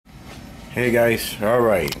Hey guys,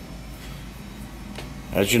 alright.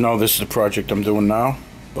 As you know, this is the project I'm doing now,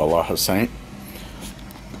 the Haye Sainte.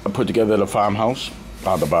 I put together the farmhouse,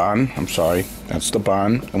 the barn, I'm sorry. That's the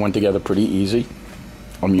barn. It went together pretty easy.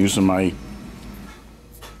 I'm using my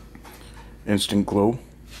instant glue.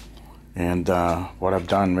 And what I've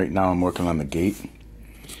done right now, I'm working on the gate.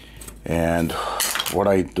 And what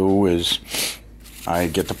I do is I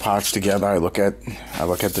get the parts together, I look at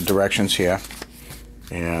the directions here,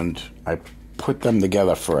 and I put them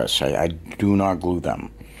together first. I do not glue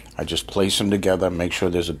them. I just place them together, make sure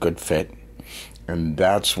there's a good fit, and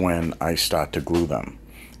that's when I start to glue them.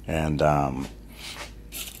 And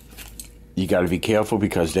you got to be careful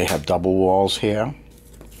because they have double walls here,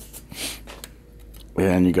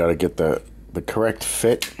 and you got to get the correct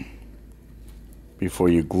fit before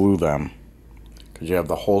you glue them, because you have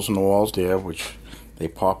the holes in the walls there, which they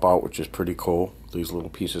pop out, which is pretty cool. These little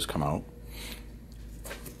pieces come out.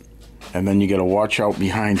 And then you got to watch out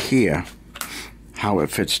behind here how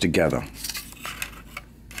it fits together.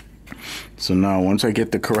 So now once I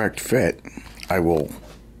get the correct fit, I will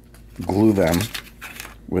glue them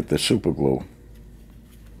with the super glue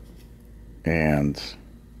and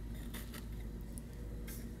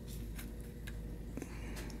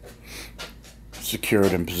secure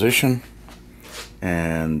it in position,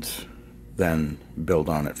 and then build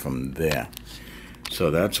on it from there. So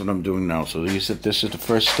that's what I'm doing now. So this is the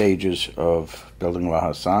first stages of building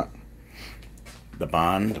Haye Sainte. The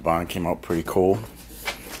barn came out pretty cool.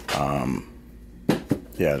 Yeah,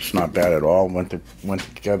 it's not bad at all. Went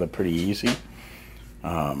together pretty easy.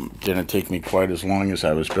 Didn't take me quite as long as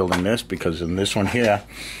I was building this, because in this one here,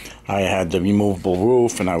 I had the removable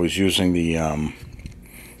roof, and I was using the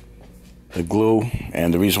glue.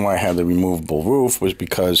 And the reason why I had the removable roof was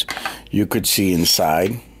because you could see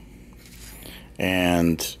inside,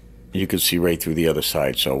 and you could see right through the other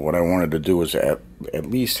side. So what I wanted to do was at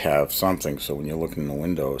least have something, so when you're looking in the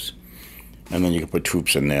windows, and then you can put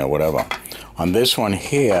troops in there, whatever. On this one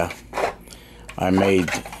here, I made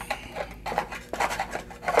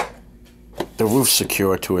the roof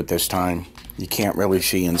secure to it this time. You can't really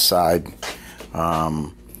see inside.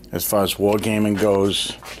 As far as wargaming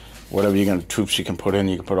goes, whatever you're gonna troops you can put in,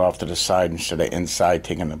 you can put off to the side instead of inside,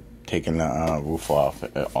 taking the roof off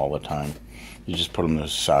all the time. You just put them to the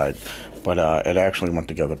side. But it actually went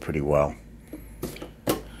together pretty well.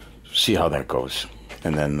 See how that goes.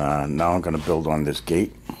 And then now I'm going to build on this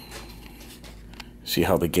gate. See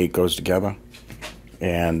how the gate goes together.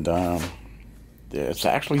 And it's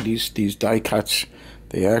actually, these die cuts,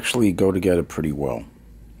 they actually go together pretty well.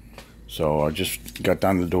 So I just got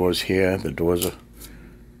down the doors here. The doors are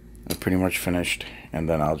pretty much finished. And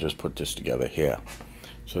then I'll just put this together here.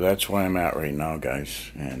 So that's where I'm at right now,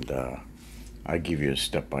 guys. And I give you a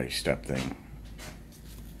step-by-step thing,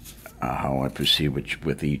 how I proceed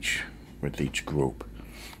with each group.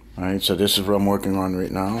 All right, so this is what I'm working on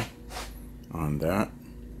right now, on that,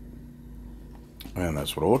 and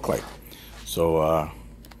that's what it'll look like. So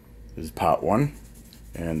this is part one,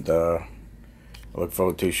 and I look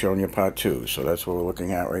forward to showing you part two. So that's what we're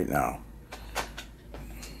looking at right now,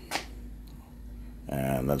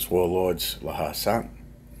 and that's Warlord's Haye Sainte.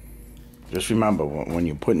 Just remember, when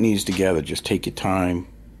you're putting these together, just take your time,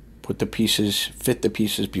 fit the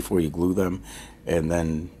pieces before you glue them, and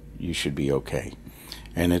then you should be okay.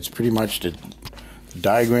 And it's pretty much, the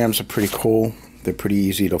diagrams are pretty cool. They're pretty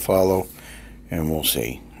easy to follow, and we'll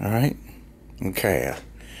see. All right? Okay.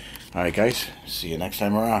 All right, guys. See you next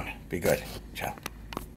time around. Be good. Ciao.